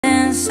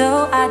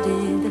so I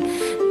did.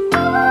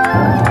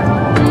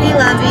 Hey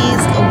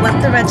lovies, what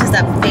the Rudge is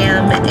up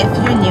fam? If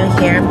you're new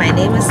here, my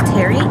name is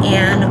Terry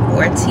Ann,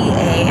 or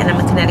TA, and I'm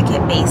a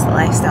Connecticut-based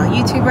lifestyle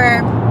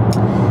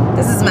YouTuber.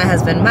 This is my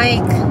husband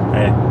Mike.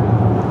 Hey.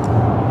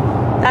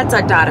 That's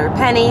our daughter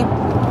Penny.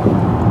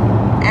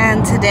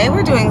 And today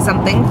we're doing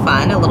something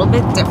fun, a little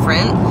bit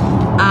different.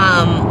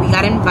 We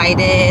got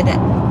invited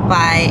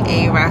by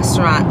a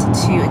restaurant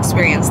to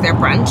experience their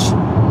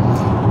brunch.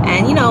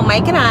 And you know,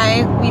 Mike and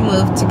I, we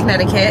moved to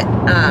Connecticut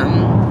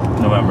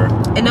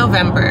in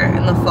November,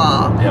 in the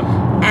fall. Yep.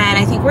 And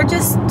I think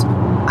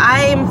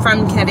I'm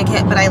from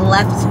Connecticut, but I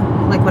left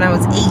like when I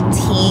was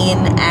 18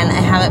 and I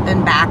haven't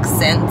been back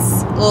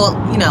since, well,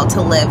 you know,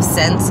 to live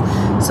since.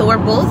 So we're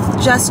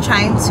both just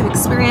trying to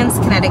experience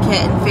Connecticut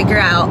and figure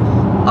out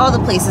all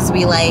the places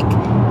we like.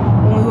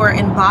 When we were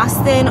in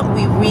Boston,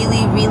 we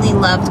really, really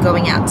loved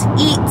going out to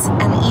eat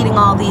and eating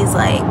all these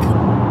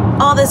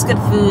all this good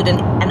food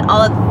and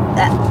all of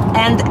that,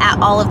 and at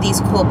all of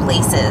these cool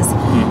places.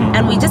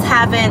 And we just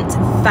haven't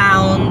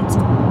found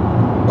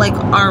like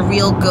our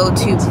real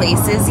go-to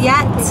places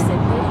yet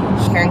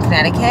here in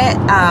Connecticut.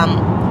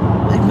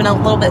 We've been a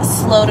little bit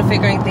slow to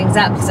figuring things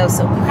out because I was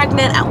so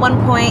pregnant at one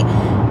point,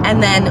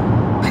 and then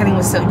Penny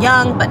was so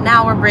young, but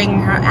now we're bringing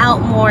her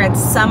out more. It's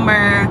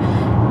summer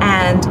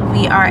and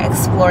we are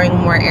exploring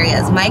more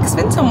areas. Mike's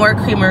been to more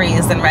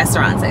creameries than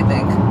restaurants, I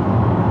think.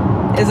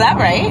 Is that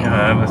right?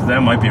 Yeah,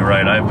 that might be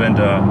right. I've been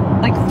to...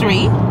 Like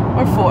 3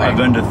 or 4? I've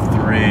been to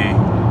 3,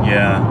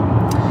 yeah.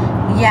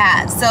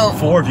 Yeah, so...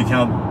 4 if you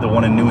count the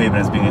one in New Haven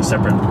as being a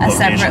separate location. A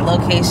separate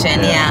location,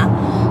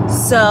 yeah.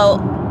 So,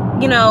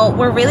 you know,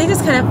 we're really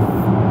just kind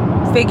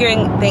of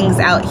figuring things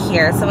out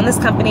here. So when this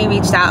company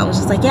reached out and was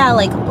just like, yeah,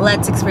 like,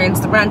 let's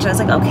experience the brunch, I was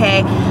like,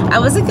 okay. I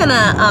wasn't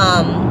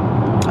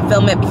gonna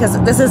film it because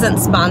this isn't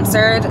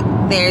sponsored.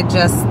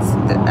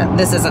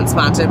 This isn't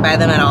sponsored by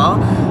them at all.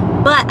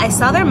 But I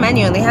saw their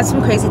menu and they had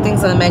some crazy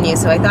things on the menu,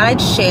 so I thought I'd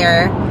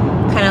share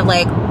kind of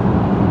like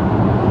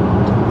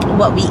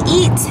what we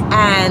eat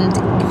and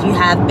if you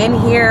have been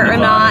here or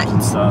not.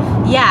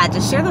 Yeah,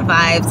 just share the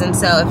vibes. And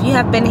so if you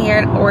have been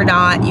here or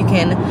not, you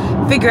can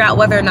figure out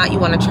whether or not you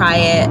want to try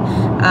it,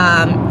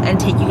 and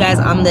take you guys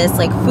on this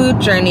like food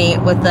journey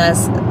with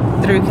us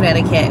through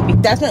Connecticut. We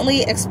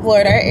definitely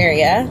explored our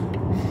area,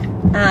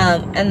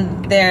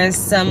 and there's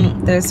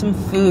some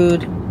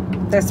food.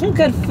 There's some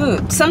good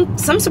food, some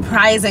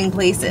surprising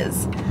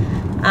places.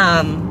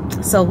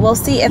 So we'll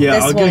see if this will work.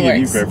 Yeah, I'll give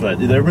you credit for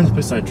that. There was a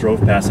place I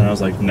drove past and I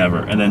was like, never.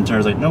 And then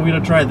Tara's like, no, we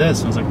gotta try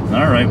this. And I was like,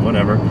 all right,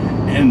 whatever.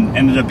 And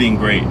ended up being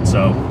great.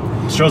 So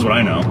it shows what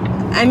I know.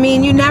 I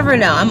mean, you never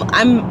know.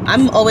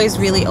 I'm always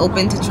really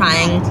open to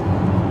trying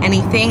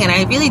anything, and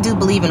I really do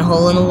believe in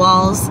hole in the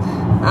walls.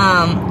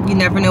 You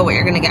never know what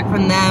you're gonna get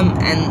from them,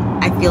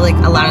 and I feel like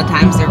a lot of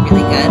times they're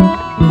really good.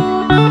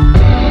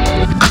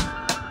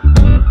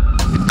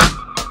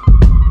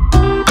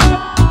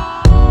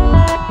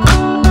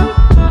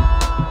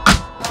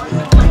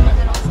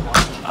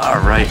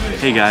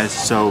 Hey guys,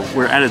 so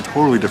we're at a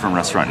totally different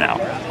restaurant now.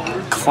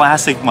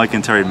 Classic Mike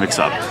and Terry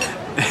mix-up.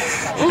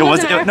 No,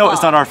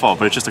 it's not our fault,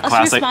 but it's just a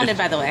classic. She responded,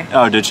 by the way.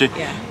 Oh, did she?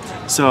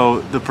 Yeah. So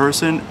the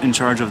person in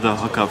charge of the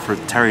hookup for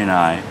Terry and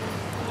I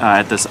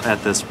at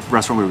this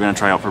restaurant we were going to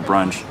try out for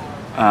brunch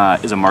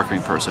is a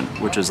marketing person,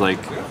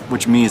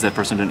 which means that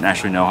person didn't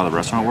actually know how the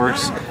restaurant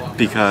works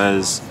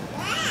because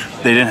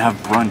they didn't have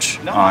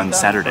brunch on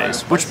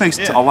Saturdays, which makes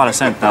a lot of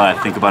sense now that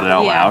I think about it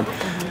out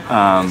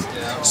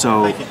loud.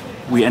 So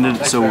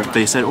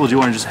they said, oh, do you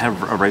want to just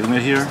have a regular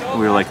meal here? And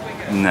we were like,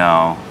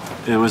 no.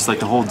 It was like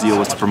the whole deal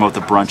was to promote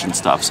the brunch and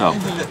stuff. So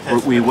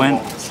we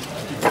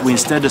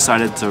instead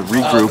decided to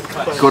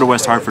regroup, go to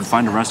West Hartford,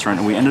 find a restaurant,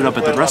 and we ended up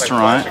at the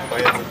restaurant.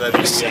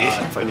 Let's see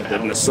if I can get that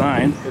in the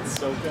sign.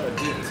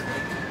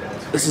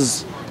 This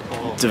is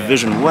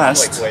Division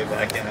West,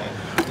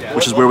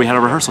 which is where we had a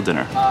rehearsal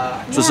dinner.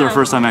 So this is our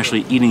first time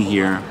actually eating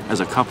here as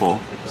a couple.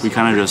 We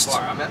kind of just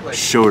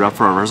showed up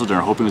for our rehearsal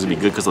dinner hoping it was going to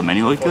be good because the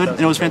menu looked good, and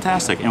it was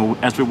fantastic. And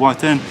as we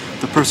walked in,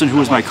 the person who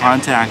was my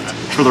contact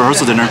for the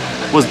rehearsal dinner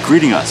was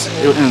greeting us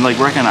and like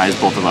recognized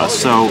both of us.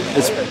 So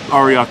it's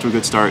already off to a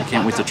good start.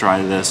 Can't wait to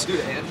try this.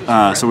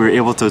 So we were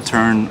able to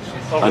turn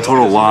a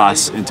total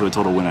loss into a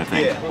total win, I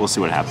think. We'll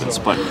see what happens.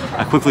 But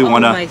I quickly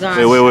want to...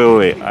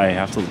 Wait. I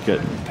have to get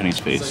Penny's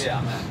face.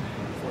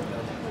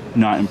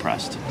 Not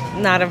impressed.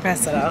 Not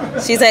impressed at all.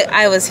 She's like,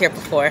 I was here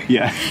before.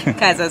 Yeah.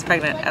 Guys, I was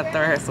pregnant at the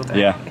rehearsal dinner.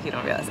 Yeah. If you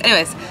don't realize.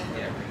 Anyways,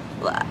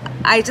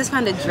 I just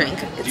found a drink.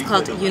 It's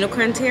called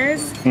Unicorn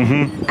Tears.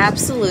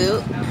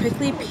 Absolute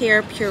prickly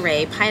pear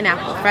puree,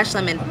 pineapple, fresh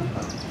lemon,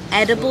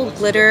 edible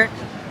glitter,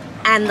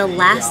 and the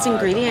last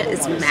ingredient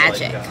is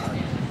magic.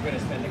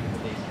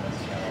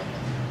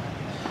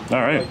 All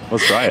right,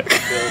 let's try it.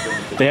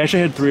 They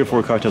actually had 3 or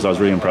 4 cocktails I was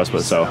really impressed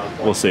with, so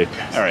we'll see.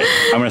 All right,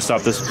 I'm gonna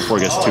stop this before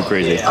it gets too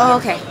crazy. Oh,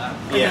 okay.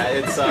 Yeah,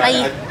 it's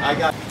Bye. I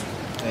got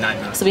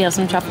So we have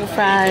some truffle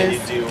fries,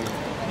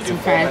 some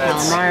fried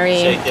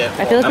calamari.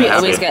 I feel like we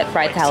always get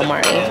fried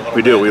calamari.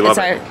 We do. We love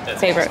it. It's our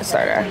favorite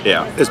starter.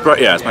 Yeah, it's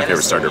my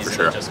favorite starter for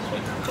sure.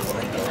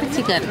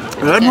 pretty good. Is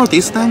that a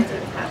Northeast thing?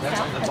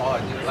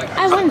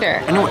 I wonder.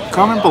 Anyway,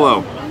 comment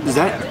below. Is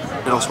that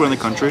elsewhere in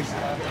the country?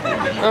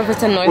 Or if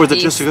it's a Northeast. Or is it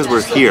just because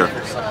we're here?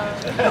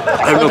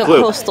 I have no clue.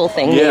 A coastal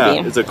thing, yeah,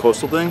 maybe. it's a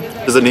coastal thing.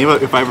 Does it name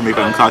it? If I ever make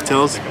my own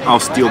cocktails, I'll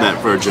steal that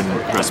for a gin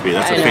recipe.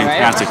 That's a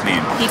fantastic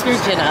name. Keep Your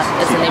Gin Up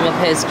is the name of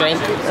his drink.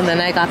 And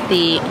then I got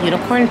the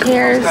unicorn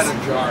pears.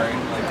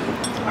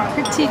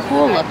 Pretty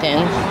cool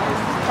looking.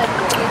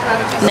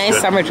 Nice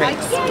summer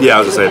drinks. Yeah,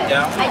 I was gonna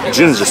say,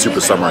 gin is just super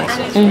summery.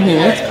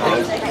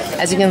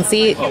 As you can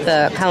see,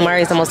 the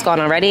calamari is almost gone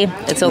already.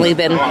 It's only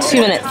been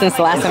 2 minutes since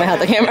the last time I held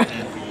the camera.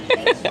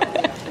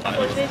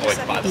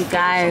 You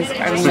guys,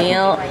 our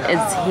meal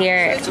is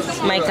here.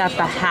 Mike got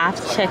the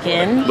half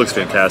chicken. Looks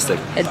fantastic.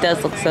 It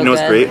does look so good. You know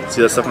what's great?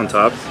 See that stuff on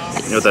top?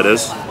 You know what that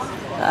is?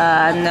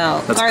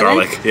 No. That's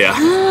garlic. Yeah.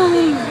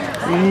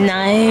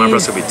 Nice. My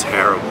breast would be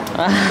terrible.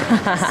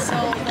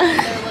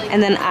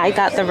 And then I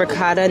got the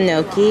ricotta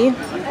gnocchi.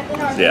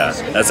 Yeah,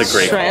 that's a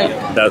great shrimp.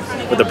 That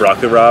with the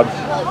broccoli rabe.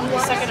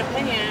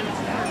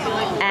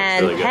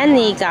 And really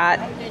Penny got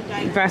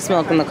breast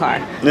milk in the car.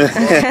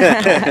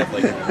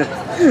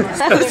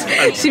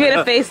 She made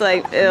a face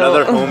like, ew.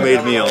 Another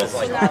homemade meal.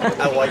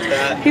 I like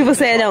that. People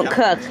say I don't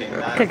cook.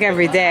 I cook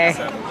every day.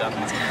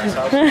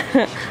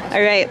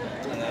 All right,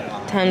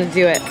 time to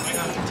do it.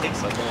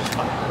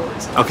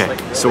 Okay,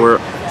 so we're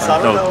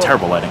no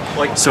terrible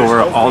lighting. So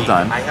we're all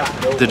done.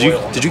 Did you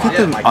get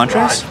the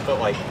entrees?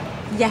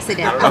 Yes, I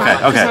did.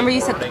 Okay. Remember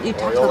you said you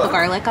talked about the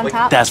garlic on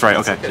top? That's right.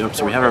 Okay,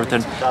 so we have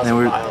everything. And then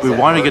we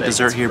wanted to get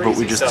dessert here, but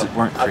we just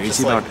weren't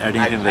crazy about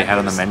anything they had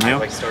on the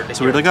menu.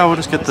 So we were like, oh, we'll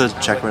just get the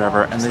check,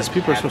 whatever. And these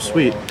people are so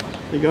sweet.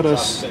 They got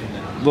us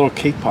little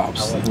cake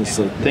pops. There's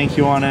a thank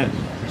you on it.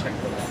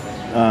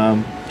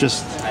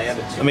 Just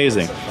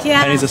amazing.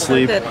 Yeah, Penny's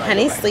asleep. So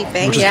Penny's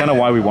sleeping. Which is kind of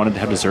why we wanted to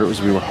have dessert.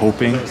 Was we were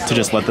hoping to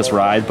just let this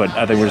ride, but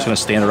I think we're just gonna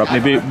stand her up.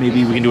 Maybe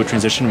we can do a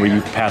transition where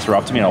you pass her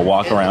up to me and I'll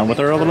walk around with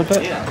her a little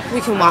bit. We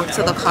can walk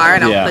to the car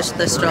and I'll push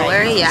the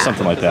stroller. Yeah.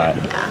 Something like that.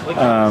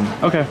 Yeah.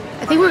 Okay.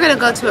 I think we're gonna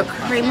go to a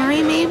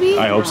creamery, maybe.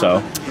 I hope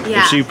so.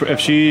 Yeah.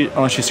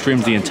 Unless she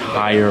screams the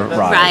entire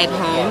ride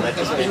home.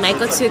 We might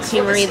go to a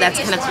creamery that's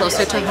kind of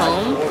closer to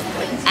home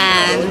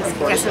and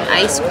get some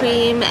ice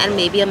cream and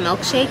maybe a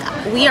milkshake.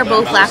 We are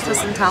both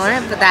lactose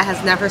intolerant, but that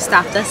has never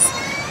stopped us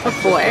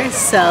before,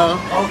 so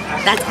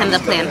that's kind of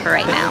the plan for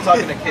right now.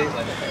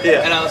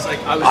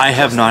 I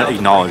have not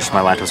acknowledged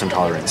my lactose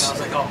intolerance.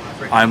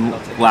 I'm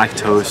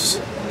lactose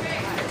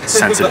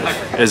sensitive,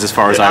 is as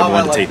far as I'm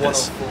willing to take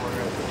this.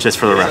 Just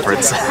for the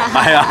reference.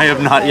 I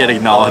have not yet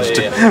acknowledged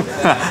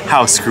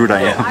how screwed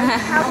I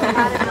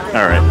am.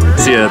 Alright,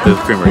 see you at the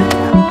creamery.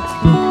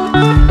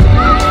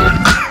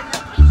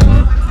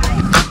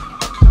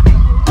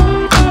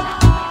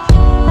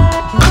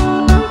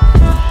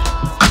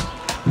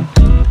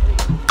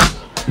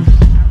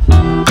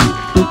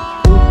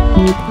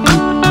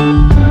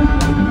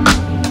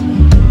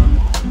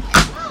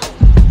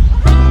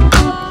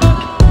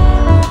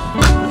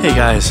 Hey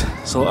guys,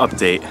 so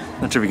update.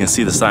 Not sure if you can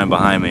see the sign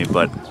behind me,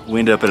 but we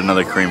ended up at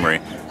another creamery,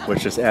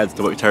 which just adds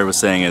to what Terry was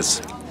saying is,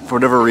 for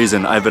whatever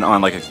reason, I've been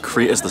on like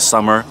it's the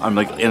summer, I'm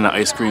like in an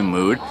ice cream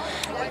mood.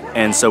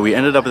 And so we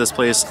ended up at this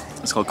place,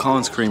 it's called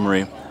Collins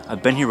Creamery.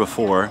 I've been here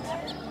before,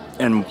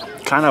 and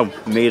kind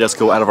of made us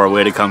go out of our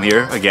way to come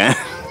here again.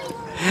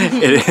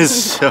 It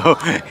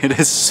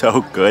is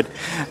so good.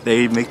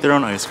 They make their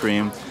own ice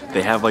cream.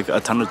 They have like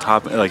a ton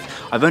of like,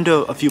 I've been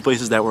to a few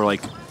places that were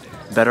like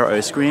better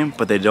ice cream,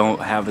 but they don't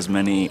have as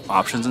many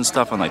options and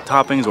stuff on like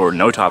toppings or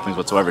no toppings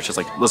whatsoever. It's just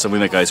like, listen, we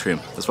make ice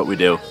cream. That's what we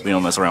do. We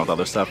don't mess around with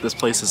other stuff. This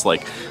place is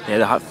like, they had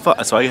a hot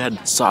fudge. So I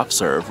had soft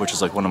serve, which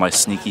is like one of my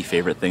sneaky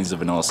favorite things, the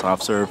vanilla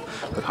soft serve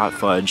with hot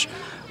fudge,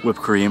 whipped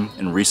cream,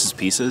 and Reese's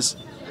Pieces.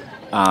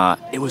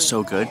 It was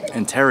so good.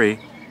 And Terry,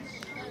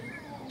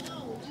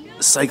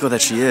 psycho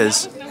that she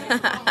is,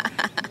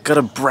 got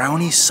a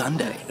brownie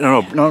sundae.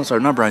 No,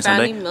 sorry, not brownie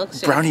sundae.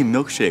 Brownie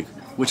milkshake,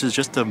 which is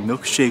just a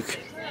milkshake.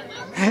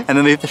 And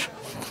then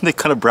they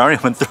cut a brownie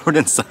and throw it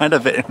inside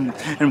of it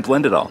and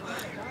blend it all.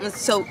 It's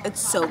so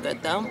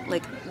good though.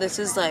 Like, this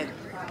is like,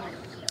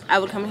 I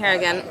would come here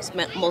again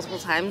multiple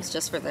times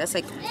just for this.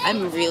 Like,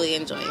 I'm really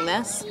enjoying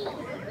this.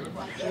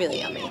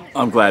 Really yummy.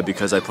 I'm glad,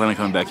 because I plan on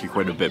coming back here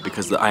quite a bit,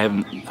 because I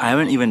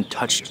haven't even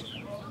touched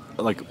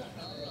like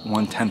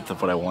 1/10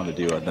 of what I want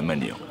to do at the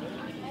menu.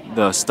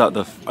 The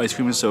ice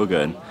cream is so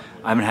good.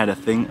 I haven't had a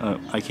thing.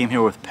 I came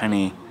here with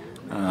Penny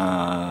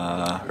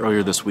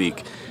earlier this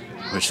week,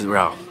 which is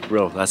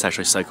real. That's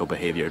actually psycho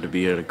behavior to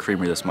be at a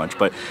creamery this much.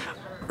 But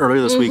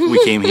earlier this week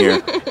we came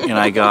here and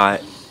I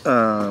got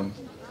oh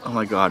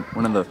my god,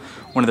 one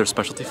of their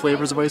specialty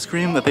flavors of ice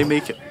cream that they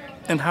make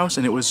in house,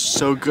 and it was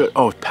so good.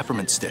 Oh,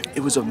 peppermint stick. It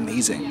was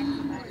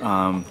amazing.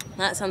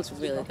 That sounds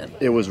really good.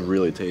 It was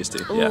really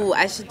tasty. Ooh, yeah.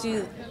 I should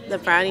do the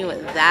brownie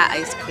with that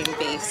ice cream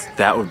base.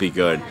 That would be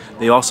good.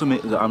 They also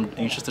make, I'm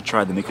anxious to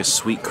try, they make a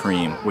sweet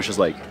cream, which is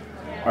like,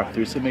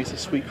 Arthursa makes a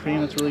sweet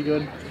cream that's really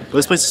good. But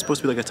this place is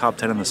supposed to be like a top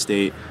 10 in the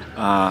state.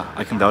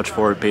 I can vouch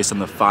for it based on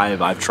the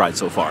 5 I've tried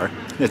so far.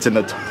 It's at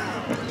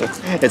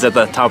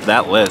the top of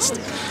that list.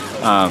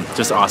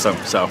 Just awesome.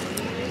 So,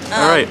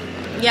 all right.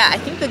 Yeah, I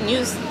think the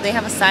news, they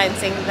have a sign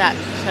saying that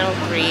Channel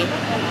 3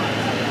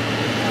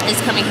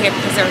 is coming here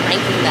because they're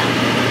ranking them.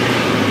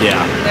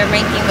 Yeah. They're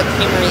ranking the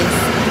creameries.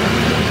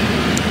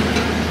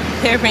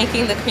 They're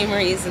ranking the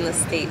creameries in the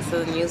state,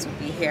 so the news will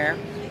be here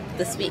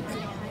this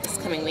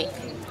coming week.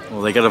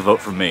 Well, they got a vote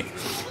from me.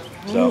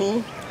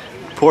 So,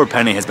 poor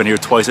Penny has been here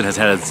twice and has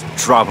had a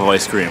drop of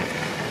ice cream.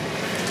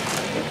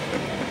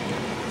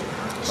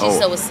 She's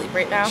so asleep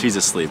right now. She's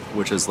asleep,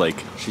 which is like,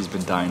 she's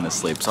been dying to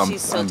sleep. So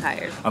she's so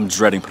tired. I'm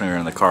dreading putting her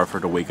in the car for her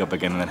to wake up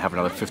again and then have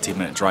another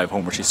 15-minute drive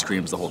home where she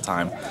screams the whole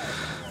time.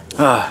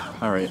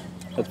 All right.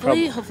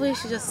 Hopefully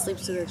she just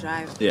sleeps through the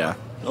drive. Yeah.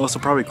 We'll also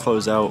probably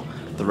close out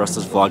the rest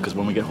of this vlog because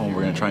when we get home,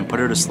 we're going to try and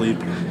put her to sleep,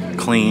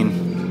 clean,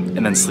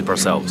 and then sleep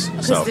ourselves.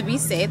 Because did we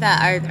say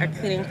that our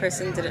cleaning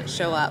person didn't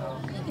show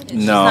up?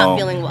 She's No. not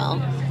feeling well.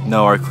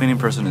 No, our cleaning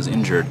person is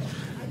injured.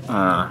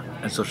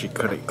 And so she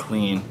couldn't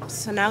clean.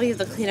 So now we have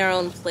to clean our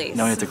own place.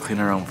 Now we have to clean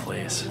our own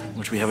place,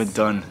 which we haven't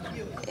done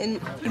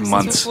in since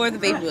months. Before the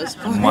baby was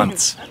born.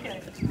 Months.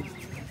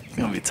 It's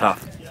gonna be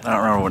tough. I don't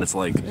remember what it's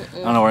like. I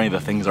don't know where any of the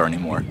things are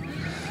anymore.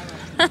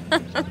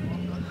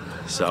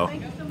 So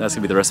that's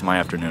gonna be the rest of my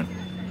afternoon.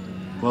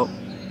 Well,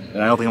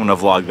 and I don't think I'm gonna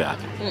vlog that.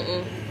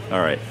 All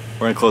right,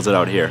 we're gonna close it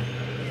out here.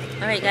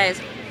 All right, guys.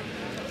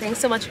 Thanks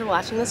so much for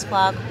watching this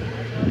vlog.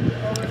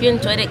 If you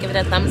enjoyed it, give it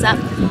a thumbs up,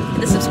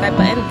 hit the subscribe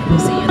button, and we'll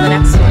see you in the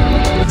next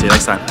one. See you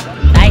next time.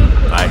 Bye.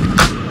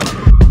 Bye.